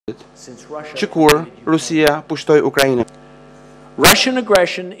që kur Rusia pushtoi Ukrainën. Russian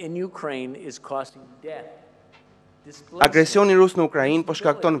aggression in Ukraine is costing death. Agresioni rus në Ukrainë po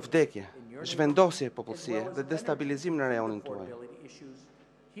shkakton vdekje, zhvendosje popullsie dhe destabilizim në rajonin tuaj.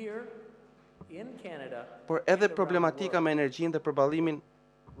 Here in Canada, Por edhe problematika me energjinë dhe përballimin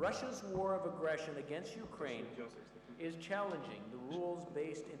Russia's war of aggression against Ukraine is challenging the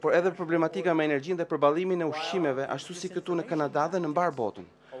rules-based Por edhe problematika me energjinë dhe përballimin e ushqimeve, ashtu si këtu në Kanada dhe në mbar botën.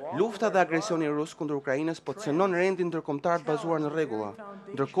 Lufta dhe agresioni rus kundër Ukrainës po cënon rendin ndërkombëtar të bazuar në rregulla,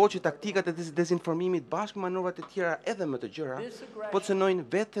 ndërkohë që taktikat e dezinformimit bashkë me manevrat e tjera edhe më të gjëra po cënojnë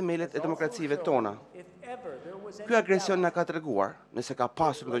vetë themelet e demokracive tona. Ky agresion na ka treguar, nëse ka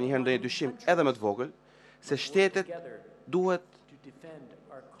pasur ndonjëherë ndonjë dyshim edhe më të vogël, se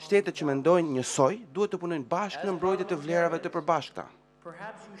shtetet që mendojnë njësoj duhet të punojnë bashkë në mbrojtje të vlerave të përbashkëta.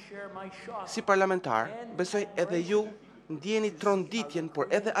 Si parlamentar, besoj edhe ju ndjeni tronditjen, por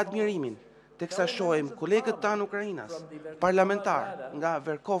edhe admirimin, teksa shohim kolegët tanë Ukrainas, parlamentar nga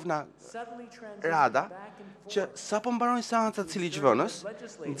Verkovna Rada, që sa po mbarojnë seancat si ligjvënës,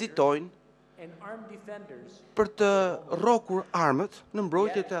 nxitojnë për të rrokur armët në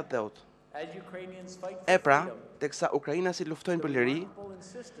mbrojtje të atëut. E pra, teksa ukrainasit luftojnë për liri,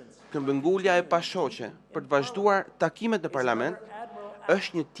 këmbëngulja e pashoqe për të vazhduar takimet në parlament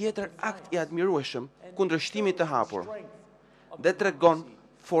është një tjetër akt i admirueshëm kundër shtimit të hapur dhe tregon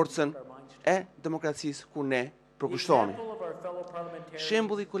forcën e demokracisë kur ne përkushtohemi.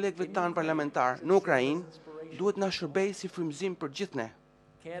 Shembulli i kolegëve tanë parlamentar në Ukrainë duhet na shërbejë si frymëzim për gjithë ne.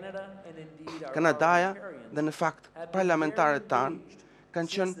 Kanadaja dhe në fakt parlamentarët tanë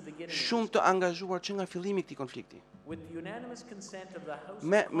kanë qenë shumë të angazhuar që nga fillimi i këtij konflikti.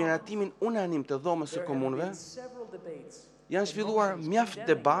 Me miratimin unanim të dhomës së komunëve, janë zhvilluar mjaft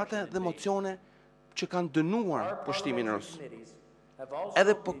debate dhe mocione që kanë dënuar pushtimin rus.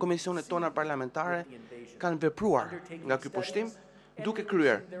 Edhe po komisionet tona parlamentare kanë vepruar nga ky pushtim, duke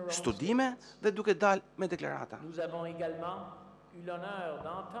kryer studime dhe duke dalë me deklarata. Nous avons également eu l'honneur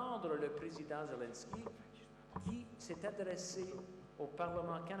d'entendre le président Zelensky qui s'est adressé au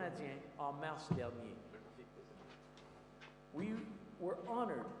Parlement canadien en mars dernier. We were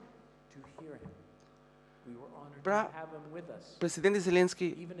honored to hear him. We were honored Pra, to have him with us. Presidenti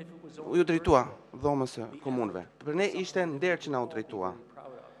Zelenski ju drejtua dhomës së komunëve. Për ne ishte nder që na u drejtua.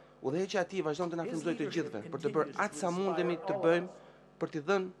 Udhëheqja e tij vazhdon të na frymëzojë të gjithëve për të bërë atë sa mundemi të bëjmë për t'i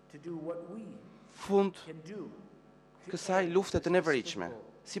dhënë fund kësaj lufte të nevoritshme.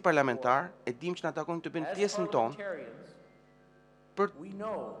 Si parlamentar, e dim që na takon të bëjmë pjesën tonë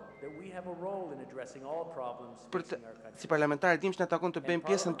si parlamentar e dim që na takon të bëjmë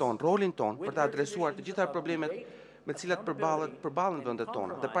pjesën tonë, rolin tonë për të adresuar të gjitha problemet me cilat përballen vendet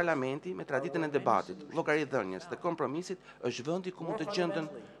tona. Dhe parlamenti me traditën e debatit, llogaridhënies dhe kompromisit është vendi ku mund të gjenden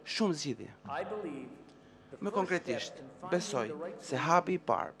shumë zgjidhje. Më konkretisht, besoj se hapi i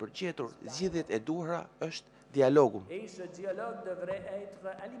parë për gjetur zgjidhjet e duhura është dialogu. Et ce dialogue devrait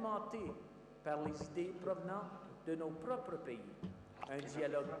être alimenté par les idées provenant de nos propres pays. Un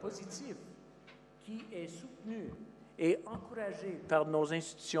dialogue positif qui est soutenu et encouragé par nos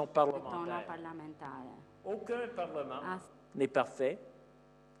institutions parlementaires. Aucun parlement n'est parfait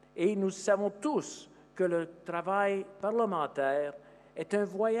et nous savons tous que le travail parlementaire est un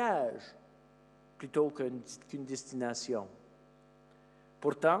voyage plutôt qu'une destination.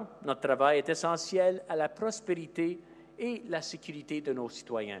 Pourtant, notre travail est essentiel à la prospérité et la sécurité de nos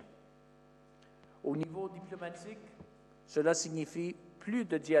citoyens. Au niveau diplomatique, cela signifie plus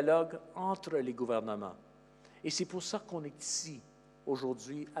de dialogue entre les gouvernements. Et c'est pour ça qu'on est ici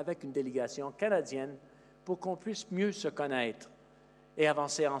aujourd'hui avec une délégation canadienne pour qu'on puisse mieux se connaître et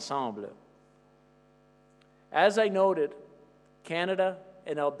avancer ensemble. As I noted, Canada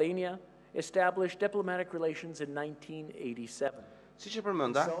and Albania established diplomatic relations in 1987. Siç e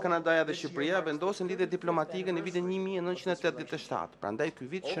përmenda, Kanadaja dhe Shqipëria vendosin lidhje diplomatike në vitin 1987, prandaj ky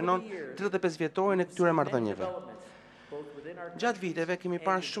vit shënon 35 vjetorin e këtyre marrëdhënieve. Gjatë viteve kemi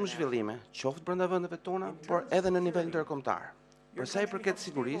parë shumë zhvillime, qoftë brenda vendeve tona, por edhe në nivel ndërkombëtar. Për sa i përket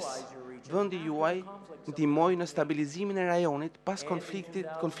sigurisë, vendi juaj ndihmoi në stabilizimin e rajonit pas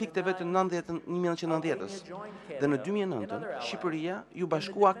konflikteve të 1990-s. Dhe në 2009, Shqipëria ju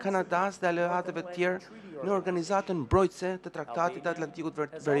bashkua Kanadas dhe aleatëve të tjerë në organizatën mbrojtëse të Traktatit të Atlantikut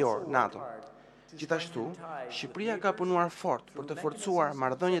Verior, NATO. Gjithashtu, Shqipëria ka punuar fort për të forcuar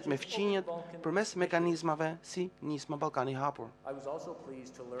marrëdhëniet me fqinjet përmes mekanizmave si nisma Ballkani Hapur.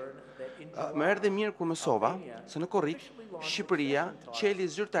 Më erdhi mirë kur mësova se në korrik Shqipëria qeli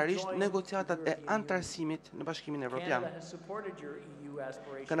zyrtarisht negociatat e antarësimit në Bashkimin Evropian.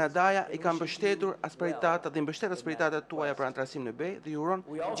 Kanadaja i ka mbështetur aspiritatat dhe mbështet aspiritatat tuaja për antarësim në BE dhe ju uron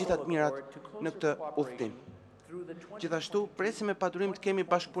gjitha të mirat në këtë udhëtim. Gjithashtu, presim me padurim të kemi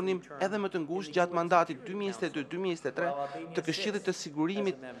bashkëpunim edhe më të ngushtë gjatë mandatit 2022-2023 të Këshillit të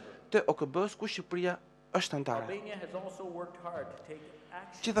Sigurimit të OKB-s ku Shqipëria është antare.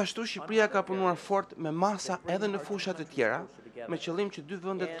 Gjithashtu, Shqipëria ka punuar fort me masa edhe në fusha të tjera, me qëllim që dy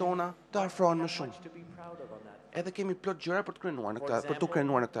vendet tona të afrohen më shumë. Edhe kemi plot gjëra për të krenuar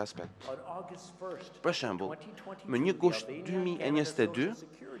në këtë aspekt. Për shembull, më 1 gusht 2022,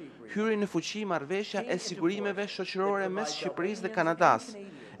 hyri në fuqi marrëveshja e sigurimeve shoqërore mes Shqipërisë dhe Kanadas,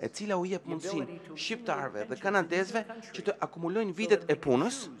 e cila u jep mundësinë shqiptarëve dhe kanadezëve që të akumulojnë vitet e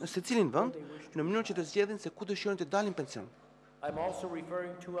punës në secilin vend në mënyrë që të zgjedhin se ku dëshirojnë të dalin pension.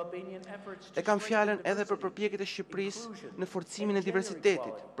 E kam fjalën edhe për përpjekjet e Shqipërisë në forcimin e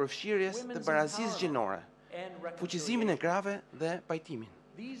diversitetit, përfshirjes dhe barazisë gjinore, fuqizimin e grave dhe pajtimin.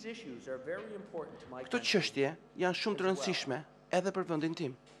 Këto çështje janë shumë të rëndësishme edhe për vendin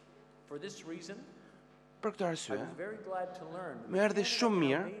tim. Për këtë arsye, më erdhi shumë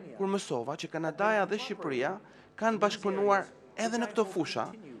mirë kur mësova që Kanadaja dhe Shqipëria kanë bashkëpunuar edhe në këto fusha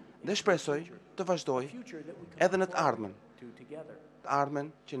dhe shpresoj të vazhdoj edhe në të ardhmen. Të ardhmen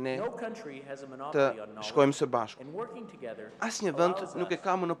që ne të shkojmë së bashku. Asnjë vend nuk e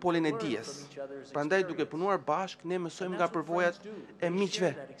ka monopolin e dijes. Prandaj duke punuar bashkë ne mësojmë nga përvojat e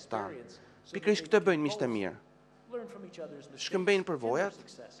miqve tanë. Pikërisht këtë bëjnë miqtë e mirë. Shkëmbejnë përvojat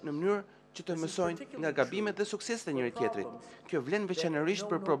në mënyrë që të mësojnë nga gabimet dhe sukseset e njëri tjetrit. Kjo vlen veçanërisht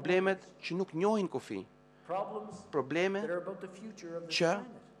për problemet që nuk njohin kufi. Probleme që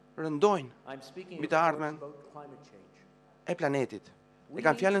rëndojnë mbi të ardhmen e planetit. E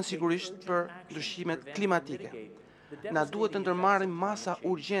kam fjalën sigurisht për ndryshimet klimatike. Na duhet të ndërmarrim masa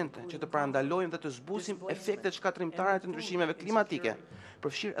urgjente që të parandalojmë dhe të zbusim efektet shkatrimtare të ndryshimeve klimatike,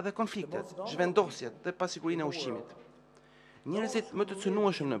 përfshirë edhe konfliktet, zhvendosjet dhe pasigurinë e ushqimit. Njerëzit më të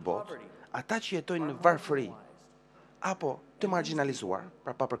cënueshëm në botë, ata që jetojnë në varfëri apo të marginalizuar,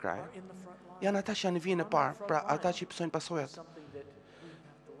 pra pa përkrahje, janë ata që janë në vijën e parë, pra ata që i pësojnë pasojat.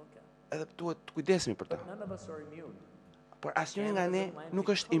 Edhe duhet të kujdesemi për ta. Por asnjëri nga ne nuk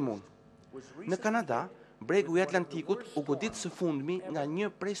është imun. Në Kanada, bregu i Atlantikut u godit së fundmi nga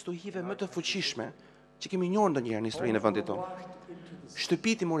një prej stuhive më të fuqishme që kemi njohur ndonjëherë në historinë e vendit tonë.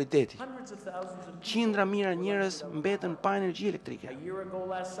 Shtëpit i mori deti. Qindra mijëra njerëz mbetën pa energji elektrike.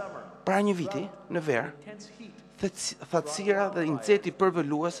 Para një viti, në verë, thatësira dhe inxeti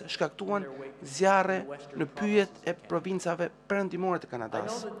përvëllues shkaktuan zjarre në pyjet e provincave perëndimore të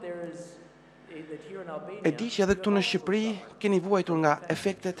Kanadas. E di që edhe këtu në Shqipëri keni vuajtur nga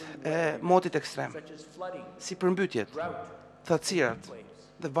efektet e motit ekstrem, si përmbytjet, thatësirat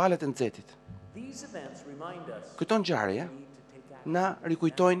dhe valet e nxehtit. Këto ngjarje na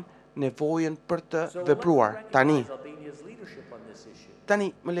rikujtojnë nevojën për të vepruar tani. Tani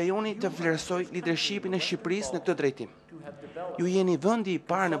më lejoni të vlerësoj leadershipin e Shqipërisë në këtë drejtim. Ju jeni vendi i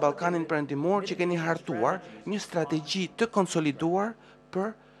parë në Ballkanin Perëndimor që keni hartuar një strategji të konsoliduar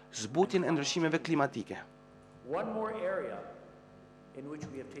për zbutjen e ndryshimeve klimatike.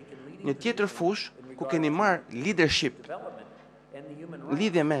 Një tjetër fush ku keni marrë leadership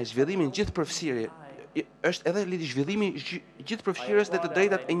lidhje me zhvillimin gjithëpërfshirë është edhe zhvillimi gjithëpërfshirës dhe të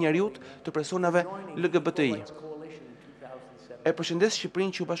drejtat e njerëzit të personave LGBTI. E përshëndes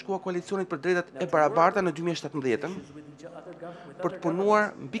Shqipërinë që u bashkua koalicionit për drejtat e barabarta në 2017 për të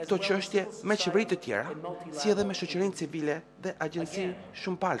punuar mbi këto çështje me qeveri të tjera, si edhe me shoqërinë civile dhe agjenci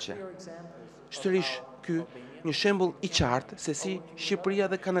shumëpalqe. Sërish ky një shembull i qartë se si Shqipëria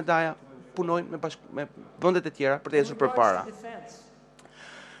dhe Kanadaja punojnë me vendet e tjera për të ecur përpara.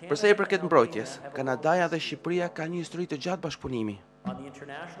 Përsa i përket mbrojtjes, Kanadaja dhe Shqipëria kanë një histori të gjatë bashkëpunimi.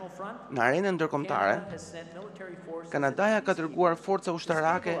 Në arenën ndërkombëtare, Kanadaja ka dërguar forca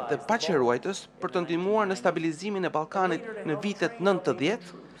ushtarake dhe paqëruajtës për të ndihmuar në stabilizimin e Ballkanit në vitet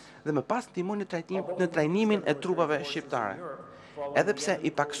 90 dhe më pas ndihmoi në trajnimin e trupave shqiptare. Edhe pse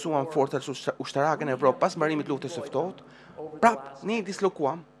i paksuan forcat ushtarake në Evropë pas mbarimit të luftës së ftohtë, prap ne i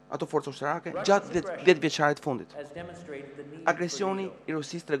dislokuam ato forca ushtarake gjatë 10 vjeçarit fundit. Agresioni i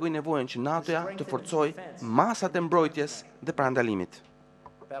Rusisë tregoi nevojën që NATO-ja të forcojë masat e mbrojtjes dhe parandalimit.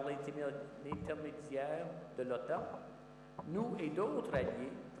 Par l'intermédiaire de l'OTAN, nous et d'autres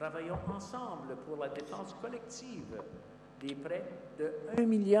alliés travaillons ensemble pour la défense collective des près de 1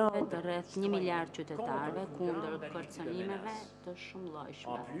 milliard Të rreth 1 miliard qytetarëve kundër kërcënimeve të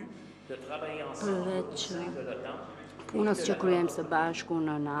shumëllojshme. en plus de travailler ensemble Përveç au sein de l'OTAN. punës që kryejmë së bashku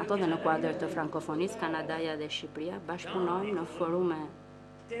në NATO dhe në kuadër të frankofonisë, Kanadaja dhe Shqipëria bashkëpunojmë në forume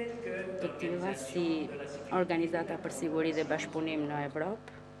të tilla si Organizata për Siguri dhe Bashkëpunim në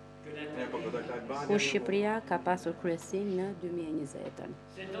Evropë, ku Shqipëria ka pasur kryesin në 2020-ën.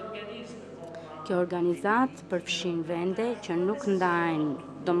 Kjo organizatë përfshin vende që nuk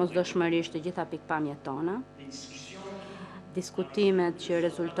ndajnë domosdoshmërisht të gjitha pikpamjet tona. Diskutimet që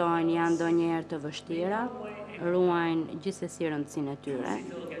rezultojnë janë ndonjëherë të vështira, ruajnë gjithsesi rëndësinë e tyre.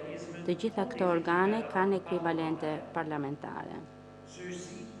 Të gjitha këto organe kanë ekuivalente parlamentare.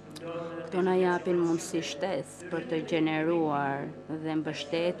 Këto na japin mundësi shtesë për të gjeneruar dhe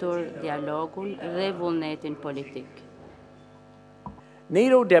mbështetur dialogun dhe vullnetin politik.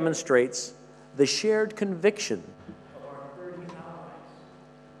 NATO demonstrates the shared conviction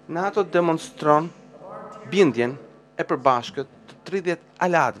NATO demonstron bindjen e përbashkët të 30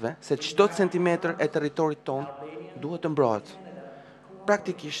 alatëve se çdo centimetër e territorit ton duhet të mbrohet.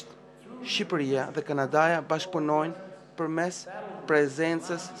 Praktikisht, Shqipëria dhe Kanadaja bashkëpunojnë përmes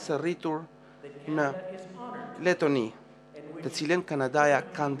prezencës së rritur në Letoni, të cilën Kanadaja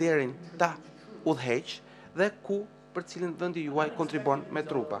ka nderin ta udhëheq dhe ku për cilën vendi juaj kontribon me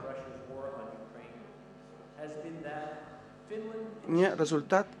trupa. Një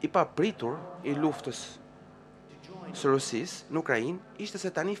rezultat i papritur i luftës së Rusisë në Ukrainë ishte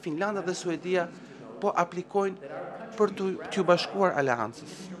se tani Finlanda dhe Suedia po aplikojnë për t'u bashkuar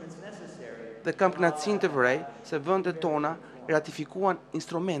aleancës. Dhe kam kënaqësinë të vërej se vendet tona ratifikuan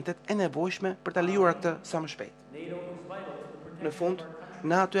instrumentet e nevojshme për ta lejuar këtë sa më shpejt. Në fund,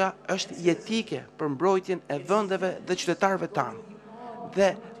 NATO-ja është jetike për mbrojtjen e vendeve dhe qytetarëve tanë.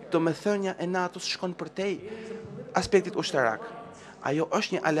 Dhe domethënia e NATO-s shkon përtej aspektit ushtarak. Ajo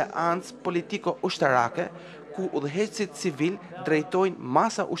është një aleancë politiko-ushtarake ku udhëheqësit civil drejtojnë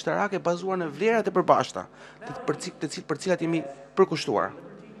masa ushtarake bazuar në vlerat e përbashkëta, për cilat jemi përkushtuar.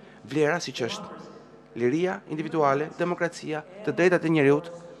 Vlera siç është liria individuale, demokracia, të drejtat e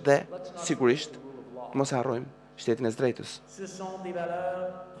njerëzit dhe sigurisht mos harrojmë shtetin e drejtës.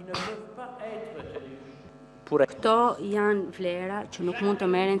 Këto janë vlera që nuk mund të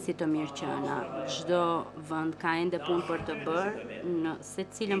merren si të mirëqëna. Çdo vend ka ende punë për të bërë në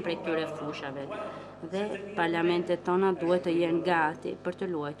secilën prej këtyre fushave dhe parlamentet tona duhet të jenë gati për të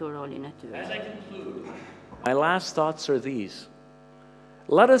luajtur rolin e tyre. My last thoughts are these.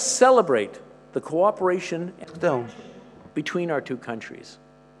 Let us celebrate the cooperation between our two countries.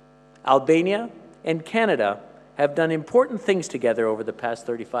 Albania and Canada have done important things together over the past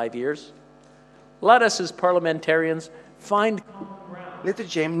 35 years. Let us as parliamentarians find Le të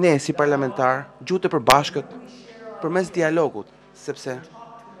gjejmë ne si parlamentar gjuhë të përbashkët përmes dialogut, sepse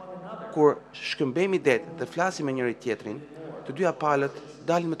kur shkëmbejmë idetë dhe flasim me njëri tjetrin, të dyja palët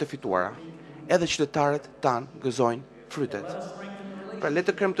dalin me të fituara. Edhe qytetarët tanë gëzojnë frytet. Pra le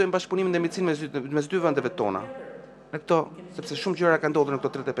të kremtojmë bashkëpunimin dhe miqësinë mes dy vendeve tona. Në këto, sepse shumë gjëra kanë ndodhur në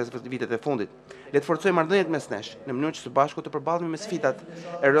këto 35 vitet e fundit. Le të forcojmë marrëdhëniet mes nesh, në mënyrë që së bashku të përballemi me sfidat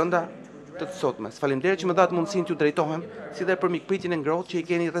e rënda të sotmes. Faleminderit që më dhatë mundësinë t'ju drejtohem, si dhe për mikpritjen e ngrohtë që i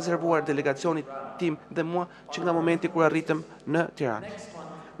keni rezervuar delegacionit tim dhe mua që nga momenti kur arritëm në Tiranë.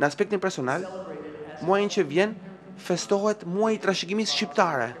 Në aspektin personal, muajin që vjen festohet muaji i trashëgimisë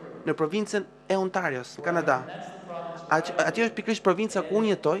shqiptare në provincën e Ontarios, në Kanada. Aty është pikërisht provinca ku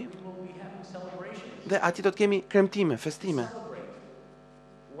unë jetoj dhe aty do të kemi kremtime, festime.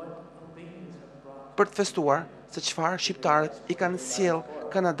 Për të festuar se çfarë shqiptarët i kanë sjell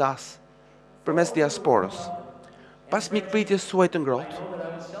Kanadas përmes diasporës. Pas mikpritjes suaj të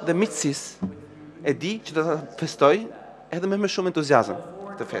ngrohtë dhe miqësisë, e di që do ta festoj edhe me më shumë entuziazëm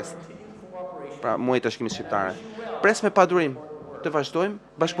këtë festë. Pra muaji i trashëgimisë shqiptare. Pres me padurim të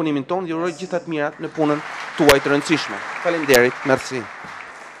vazhdojmë bashkëpunimin tonë dhe uroj gjithat mirat në punën tuaj të rëndësishme. Faleminderit, merci.